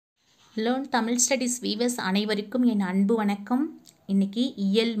Learn Tamil studies viewers அனைவருக்கும் என் அன்பு வணக்கம். இன்னைக்கு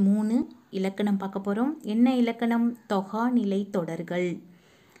இயல் 3 இலக்கணம் பார்க்க போகிறோம். என்ன இலக்கணம்? தொகா நிலை தொடர்கள்.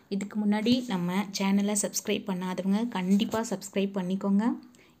 இதுக்கு முன்னாடி நம்ம சேனலை சப்ஸ்கிரைப் பண்ணாதவங்க கண்டிப்பாக சப்ஸ்கிரைப் பண்ணிக்கோங்க.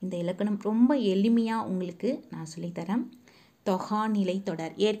 இந்த இலக்கணம் ரொம்ப எளிமையாக உங்களுக்கு நான் சொல்லித்தரேன். தொகா நிலை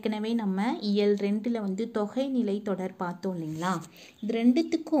தொடர் ஏற்கனவே நம்ம இயல் 2 தொகை நிலை தொடர் பார்த்தோம் இல்லைங்களா? இது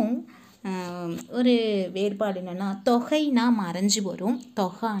ரெண்டுத்துக்கும் ஒரு வேறுபாடு என்னென்னா, தொகைனா மறைஞ்சு வரும்,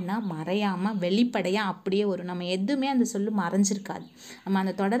 தொகானா மறையாமல் வெளிப்படையாக அப்படியே வரும். நம்ம எதுவுமே அந்த சொல்லு மறைஞ்சிருக்காது. நம்ம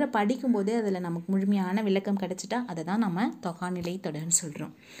அந்த தொடரை படிக்கும்போதே அதில் நமக்கு முழுமையான விளக்கம் கிடச்சிட்டா அதை தான் நம்ம தொகாநிலை தொடர்னு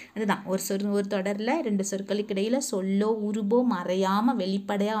சொல்கிறோம். அதுதான் ஒரு தொடரில் 2 சொற்களுக்கு இடையில் சொல்லோ உருபோ மறையாமல்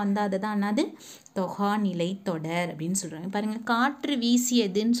வெளிப்படையாக வந்தால் அதை தான் என்னது தொகாநிலை தொடர் அப்படின்னு சொல்கிறாங்க. பாருங்கள், காற்று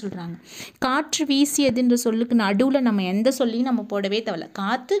வீசியதுன்னு சொல்கிறாங்க. காற்று வீசியதுன்ற சொல்லுக்கு நடுவில் நம்ம எந்த சொல்லையும் நம்ம போடவே தேவையில்ல.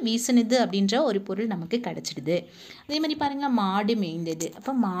 காற்று வீசினது அப்படின்ற ஒரு பொருள் நமக்கு கிடைச்சிடுது. அதே மாதிரி பாருங்கள், மாடு மேய்ந்தது.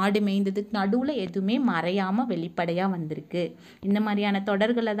 அப்போ மாடு மேய்ந்ததுக்கு நடுவில் எதுவுமே மறையாமல் வெளிப்படையாக வந்திருக்கு. இந்த மாதிரியான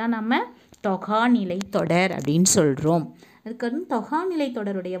தொடர்களை தான் நம்ம தொகாநிலை தொடர் அப்படின்னு சொல்கிறோம். அதுக்கு தொகாநிலை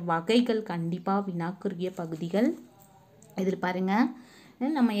தொடருடைய வகைகள் கண்டிப்பாக வினாக்குரிய பகுதிகள். இதில் பாருங்கள்,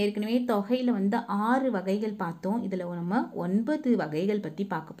 நம்ம ஏற்கனவே தொகையில் 6 வகைகள் பார்த்தோம். இதில் நம்ம 9 வகைகள் பற்றி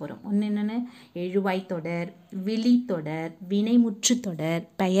பார்க்க போகிறோம். ஒன்று என்னென்னு? எழுவாய் தொடர், விழி தொடர், வினைமுற்று தொடர்,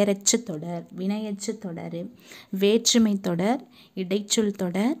 பெயரச்சு தொடர், வினையச்சு தொடர், வேற்றுமை தொடர், இடைச்சொல்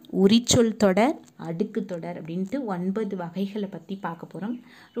தொடர், உரிச்சொல் தொடர், அடுக்கு தொடர் அப்படின்ட்டு 9 வகைகளை பற்றி பார்க்க போகிறோம்.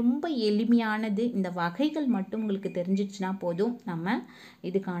 ரொம்ப எளிமையானது. இந்த வகைகள் மட்டும் உங்களுக்கு தெரிஞ்சிச்சுன்னா போதும், நம்ம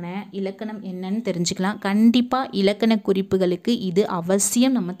இதுக்கான இலக்கணம் என்னன்னு தெரிஞ்சுக்கலாம். கண்டிப்பாக இலக்கண குறிப்புகளுக்கு இது அவசியம்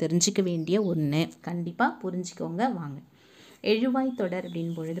நம்ம தெரிஞ்சிக்க வேண்டிய ஒன்று. கண்டிப்பாக புரிஞ்சுக்கோங்க. வாங்க, எழுவாய் தொடர்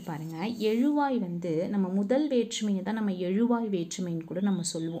அப்படின்னு பொழுது பாருங்கள், எழுவாய் நம்ம முதல் வேற்றுமையை தான் நம்ம எழுவாய் வேற்றுமைன்னு கூட நம்ம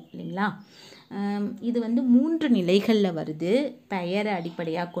சொல்லுவோம் இல்லைங்களா? இது 3 நிலைகளில் வருது. பெயரை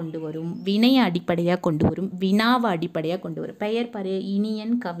அடிப்படையாக கொண்டு வரும், வினையை அடிப்படையாக கொண்டு வரும், வினாவை அடிப்படையாக கொண்டு வரும். பெயர் பாரு,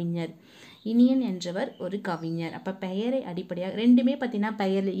 இனியன் கவிஞர். இனியன் என்றவர் ஒரு கவிஞர். அப்போ பெயரை அடிப்படையாக ரெண்டுமே பார்த்தீங்கன்னா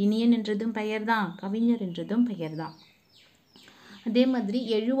பெயர், இனியன் என்றதும் பெயர் தான், கவிஞர் என்றதும் பெயர் தான். அதே மாதிரி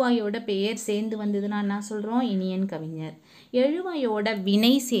எழுவாயோட பெயர் சேர்ந்து வந்ததுன்னா என்ன சொல்கிறோம்? இனியன் கவிஞர். எழுவாயோட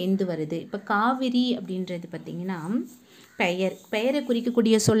வினை சேர்ந்து வருது. இப்போ காவிரி அப்படின்றது பார்த்திங்கன்னா பெயரை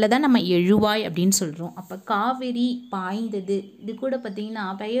குறிக்கக்கூடிய சொல்ல தான் நம்ம எழுவாய் அப்படின்னு சொல்கிறோம். அப்போ காவிரி, பாய்ந்தது, இது கூட பார்த்திங்கன்னா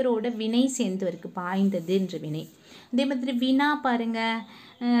பெயரோட வினை சேர்ந்து இருக்கு, பாய்ந்ததுன்ற வினை. அதே மாதிரி வினா பாருங்கள்,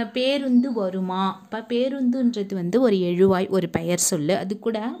 பேருந்து வருமா. இப்போ பேருந்துன்றது ஒரு எழுவாய், ஒரு பெயர் சொல்லு. அது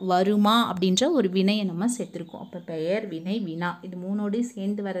கூட வருமா அப்படின்ற ஒரு வினையை நம்ம சேர்த்துருக்கோம். அப்போ பெயர், வினை, வினா இது 3ஓடு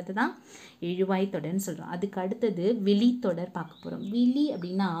சேர்ந்து வர்றது தான் எழுவாய் தொடர்ன்னு சொல்கிறோம். அதுக்கு அடுத்தது விழி தொடர் பார்க்க போகிறோம். விழி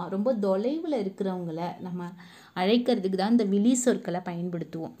அப்படின்னா ரொம்ப தொலைவில் இருக்கிறவங்கள நம்ம அழைக்கிறதுக்கு தான் இந்த விழி சொற்களை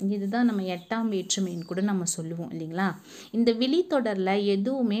பயன்படுத்துவோம். இதுதான் நம்ம 8ஆம் வேற்றுமைன்னு கூட நம்ம சொல்லுவோம் இல்லைங்களா? இந்த விழி தொடரில்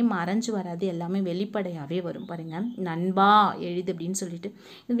எதுவுமே மறைஞ்சு வராது, எல்லாமே வெளிப்படையாகவே வரும். பாருங்கள், நண்பா எழுது அப்படின்னு சொல்லிட்டு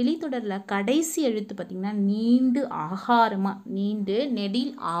இந்த விழி தொடரில் கடைசி எழுத்து பார்த்திங்கன்னா நீண்டு ஆகாரமாக நீண்டு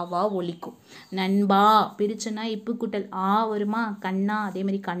நெடில் ஆவா ஒலிக்கும். நண்பா பிரிச்சனா இப்பு கூட்டல் ஆ வருமா? கண்ணா, அதே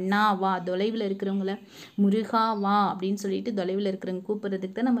மாதிரி கண்ணா வா, தொலைவில் இருக்கிறவங்கள முருகா வா அப்படின்னு சொல்லிட்டு தொலைவில் இருக்கிறவங்க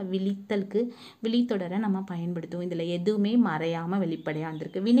கூப்பிட்றதுக்கு தான் நம்ம விழித்தொடரை நம்ம பயன்படுத்துவோம். இதில் எதுவுமே மறையாமல் வெளிப்படையாக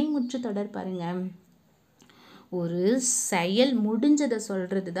இருந்திருக்கு. வினைமுற்று தொடர் பாருங்கள், ஒரு செயல் முடிஞ்சதை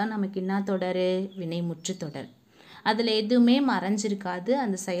சொல்கிறது தான் நமக்கு என்ன தொடர்? வினைமுற்று தொடர். அதில் எதுவுமே மறைஞ்சிருக்காது,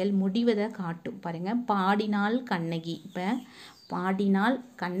 அந்த செயல் முடிவதை காட்டும். பாருங்கள், பாடினாள் கண்ணகி. இப்போ பாடினாள்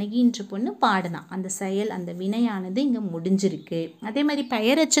கண்ணகின்ற பொண்ணு பாடினா, அந்த செயல், அந்த வினையானது இங்கே முடிஞ்சிருக்கு. அதே மாதிரி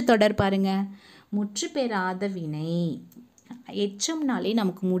பெயரச்சு தொடர் பாருங்கள், முற்று பெறாத வினை. எச்சம்னாலே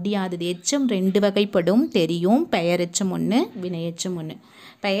நமக்கு முடியாதது. எச்சம் 2 வகைப்படும் தெரியும். பெயரெச்சம் ஒன்று, வினையெச்சம் ஒன்று.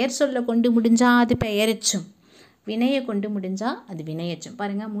 பெயர் சொல்ல கொண்டு முடிஞ்சால் அது பெயரெச்சம், வினையை கொண்டு முடிஞ்சால் அது வினையெச்சம்.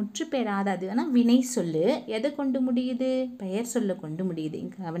 பாருங்கள், முற்று பெறாத அது ஆனால் வினை சொல்லு எதை கொண்டு முடியுது? பெயர் சொல்ல கொண்டு முடியுது.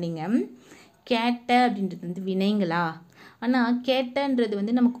 கவனிங்க, கேட்ட அப்படின்றது வினைங்களா? ஆனால்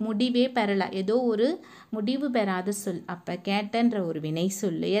கேட்டன்றது நமக்கு முடிவே பெறலை, ஏதோ ஒரு முடிவு பெறாத சொல். அப்போ கேட்டன்ற ஒரு வினை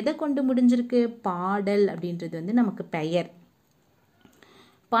சொல்லு எதை கொண்டு முடிஞ்சிருக்கு? பாடல் அப்படின்றது நமக்கு பெயர்.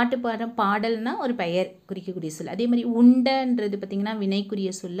 பாட்டு பாடுற பாடல்னா ஒரு பெயர் குறிக்கக்கூடிய சொல். அதே மாதிரி உண்டன்றது பார்த்திங்கன்னா வினைக்குரிய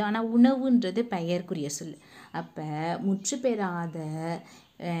சொல், ஆனால் உணவுன்றது பெயர்க்குரிய சொல். அப்போ முற்று பெறாத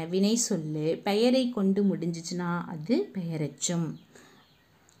வினை சொல்லு பெயரை கொண்டு முடிஞ்சிச்சுன்னா அது பெயரெச்சம்.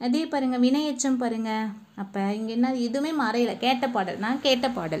 அதே பாருங்கள், வினையெச்சம் பாருங்கள். அப்போ இங்கே என்ன, எதுவுமே மறையலை. கேட்ட பாடல், நான் கேட்ட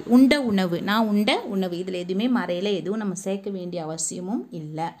பாடல். உண்ட உணவு, நான் உண்ட உணவு. இதில் எதுவுமே மறையலை, எதுவும் நம்ம சேர்க்க வேண்டிய அவசியமும்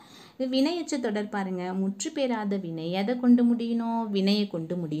இல்லை. இது வினையச்சு தொடர் பாருங்கள், முற்று பெறாத வினை எதை கொண்டு முடியணும்? வினையை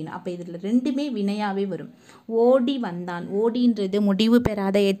கொண்டு முடியணும். அப்போ இதில் 2மே வினையாகவே வரும். ஓடி வந்தான், ஓடின்றது முடிவு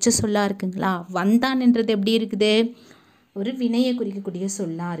பெறாத எச்ச சொல்லாக இருக்குங்களா? வந்தான்ன்றது எப்படி இருக்குது? ஒரு வினையை குறிக்கக்கூடிய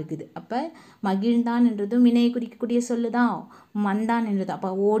சொல்லாக இருக்குது. அப்போ மகிழ்ந்தான் என்றதும் வினையை குறிக்கக்கூடிய சொல்லு தான். வந்தான் என்றது அப்போ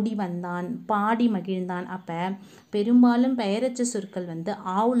ஓடி வந்தான், பாடி மகிழ்ந்தான். அப்போ பெரும்பாலும் பெயரச்ச சொற்கள் வந்து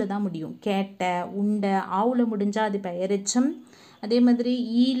ஆவுல தான் முடியும். கேட்ட, உண்ட, ஆவுல முடிஞ்சால் அது பெயரெச்சம். அதே மாதிரி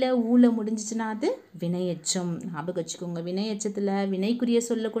ஈல ஊல முடிஞ்சிச்சுன்னா அது வினையெச்சம். ஞாபகம் வச்சுக்கோங்க. வினையெச்சத்தில் வினைக்குரிய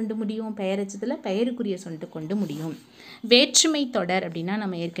சொல்ல கொண்டு முடியும், பெயரெச்சத்தில் பெயருக்குரிய சொல்லிட்டு கொண்டு முடியும். வேற்றுமை தொடர் அப்படின்னா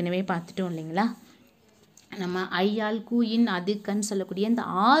நம்ம ஏற்கனவே பார்த்துட்டோம் இல்லைங்களா. நம்ம ஐயால் கூயின் அதுக்கன்னு சொல்லக்கூடிய இந்த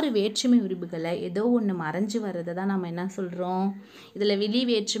 6 வேற்றுமை உருபுகளை ஏதோ ஒன்று மறைஞ்சு வர்றதை தான் நம்ம என்ன சொல்கிறோம். இதில் வெளி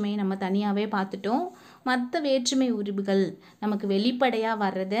வேற்றுமை நம்ம தனியாகவே பார்த்துட்டோம். மற்ற வேற்றுமை உருபுகள் நமக்கு வெளிப்படையாக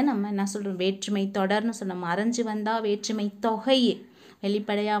வர்றதை நம்ம என்ன சொல்கிறோம், வேற்றுமை தொடர்னு சொன்னோம். மறைஞ்சு வந்தால் வேற்றுமை தொகை,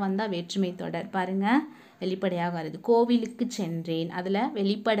 வெளிப்படையாக வந்தால் வேற்றுமை தொடர். பாருங்கள், வெளிப்படையாக வருது. கோவிலுக்கு சென்றேன், அதில்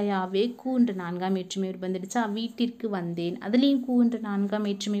வெளிப்படையாகவே கூன்ற 4ஆம் வேற்றுமை உருபு வந்துடுச்சா. வீட்டிற்கு வந்தேன், அதுலேயும் கூன்ற 4ஆம்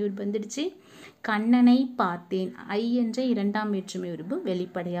வேற்றுமை உருபு வந்துடுச்சு. கண்ணனை பார்த்தேன், ஐ என்ற 2ஆம் வேற்றுமை உருபு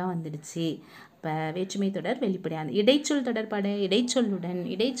வெளிப்படையாக வந்துடுச்சு. இப்போ வேற்றுமை தொடர் வெளிப்படையாக. இடைச்சொல் தொடர்பாடு இடைச்சொல்லுடன்,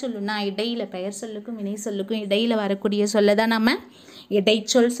 இடைச்சொல்லுன்னா இடையில பெயர் சொல்லுக்கும் வினை சொல்லுக்கும் இடையில வரக்கூடிய சொல்ல தான் நம்ம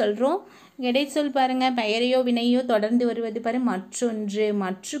இடைச்சொல் சொல்கிறோம். இடைச்சொல் பாருங்கள், பெயரையோ வினையோ தொடர்ந்து வருவது பாரு. மற்றொன்று,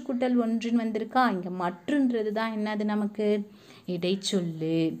 மற்று கூட்டல் ஒன்றுன்னு வந்திருக்கா. இங்கே மற்றுன்றது தான் என்னது நமக்கு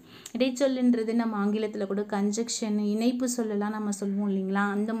இடைச்சொல்லு. இடைச்சொல்லுன்றது நம்ம ஆங்கிலத்தில் கூட கன்ஜெக்ஷன், இணைப்பு சொல்லலாம் நம்ம சொல்லுவோம் இல்லைங்களா.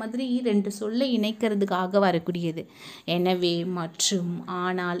 அந்த மாதிரி 2 சொல்லை இணைக்கிறதுக்காக வரக்கூடியது. எனவே, மற்றும்,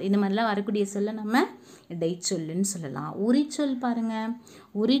 ஆனால் இந்த மாதிரிலாம் வரக்கூடிய சொல்ல நம்ம இடைச்சொல்லுன்னு சொல்லலாம். உரிச்சொல் பாருங்கள்,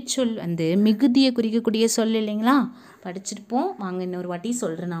 உரிச்சொல் வந்து மிகுதியை குறிக்கக்கூடிய சொல் இல்லைங்களா. படிச்சிருப்போம், வாங்க இன்னொரு வாட்டி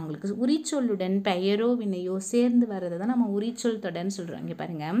சொல்கிறேன் நான் உங்களுக்கு. உரிச்சொல்லுடன் பெயரோ வினையோ சேர்ந்து வர்றதை தான் நம்ம உரிச்சொல் தொடர்ன்னு சொல்கிறோம். இங்கே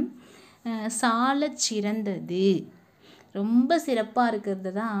பாருங்கள், சால சிறந்தது, ரொம்ப சிறப்பாக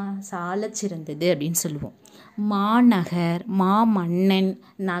இருக்கிறது தான் சால சிறந்தது அப்படின்னு சொல்லுவோம். மாநகர், மாமன்னன்,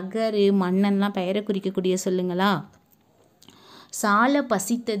 நகர், மன்னன்லாம் பெயரை குறிக்கக்கூடிய சொல்லுங்களா. சால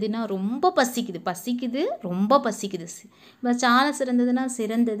பசித்ததுன்னா ரொம்ப பசிக்குது, பசிக்குது ரொம்ப பசிக்குது. இப்போ சால சிறந்ததுன்னா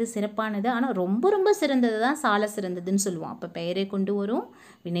சிறந்தது சிறப்பானது, ஆனால் ரொம்ப ரொம்ப சிறந்தது தான் சால சிறந்ததுன்னு சொல்லுவோம். அப்போ பெயரை கொண்டு வரும்,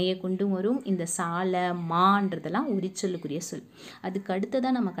 வினையை கொண்டு வரும். இந்த சால மான்றதெல்லாம் உரிச்சொல்லுக்குரிய சொல். அதுக்கு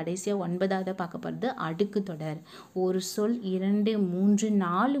அடுத்ததான் நம்ம கடைசியாக 9ஆவது பார்க்க போகிறது அடுக்கு தொடர். ஒரு சொல் 2, 3,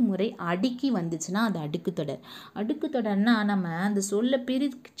 4 முறை அடுக்கி வந்துச்சுன்னா அது அடுக்கு தொடர். அடுக்கு தொடர்னா நம்ம அந்த சொல்லை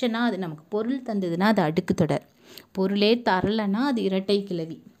பிரிச்சனா அது நமக்கு பொருள் தந்ததுன்னா அது அடுக்கு தொடர். பொருளே தரலைன்னா அது இரட்டை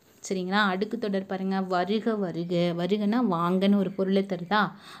கிளவி. சரிங்களா. அடுக்கு தொடர் பாருங்கள், வருக வருக, வருகன்னா வாங்கன்னு ஒரு பொருளை தருதா.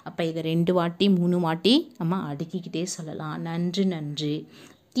 அப்போ இதை 2 வாட்டி 3 வாட்டி நம்ம அடுக்கிக்கிட்டே சொல்லலாம். நன்று நன்று,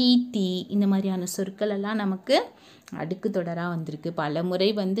 தீ தீ, இந்த மாதிரியான சொற்கள் எல்லாம் நமக்கு அடுக்கு தொடராக வந்திருக்கு. பல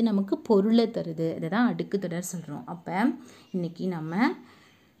முறை வந்து நமக்கு பொருளை தருது. இதை தான் அடுக்கு தொடர் சொல்கிறோம். அப்போ இன்றைக்கி நம்ம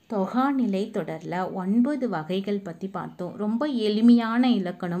தொகாநிலை தொடரில் 9 வகைகள் பற்றி பார்த்தோம். ரொம்ப எளிமையான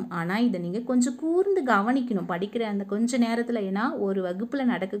இலக்கணம், ஆனால் இதை நீங்கள் கொஞ்சம் கூர்ந்து கவனிக்கணும் படிக்கிற அந்த கொஞ்சம் நேரத்தில். ஏன்னா ஒரு வகுப்பில்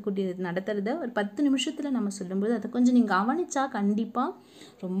நடத்துறத ஒரு 10 நிமிஷத்தில் நம்ம சொல்லும்போது அதை கொஞ்சம் நீங்கள் கவனித்தா கண்டிப்பாக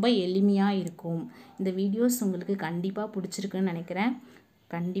ரொம்ப எளிமையாக இருக்கும். இந்த வீடியோஸ் உங்களுக்கு கண்டிப்பாக பிடிச்சிருக்குன்னு நினைக்கிறேன்.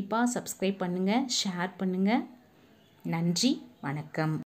 கண்டிப்பாக சப்ஸ்கிரைப் பண்ணுங்கள், ஷேர் பண்ணுங்கள். நன்றி, வணக்கம்.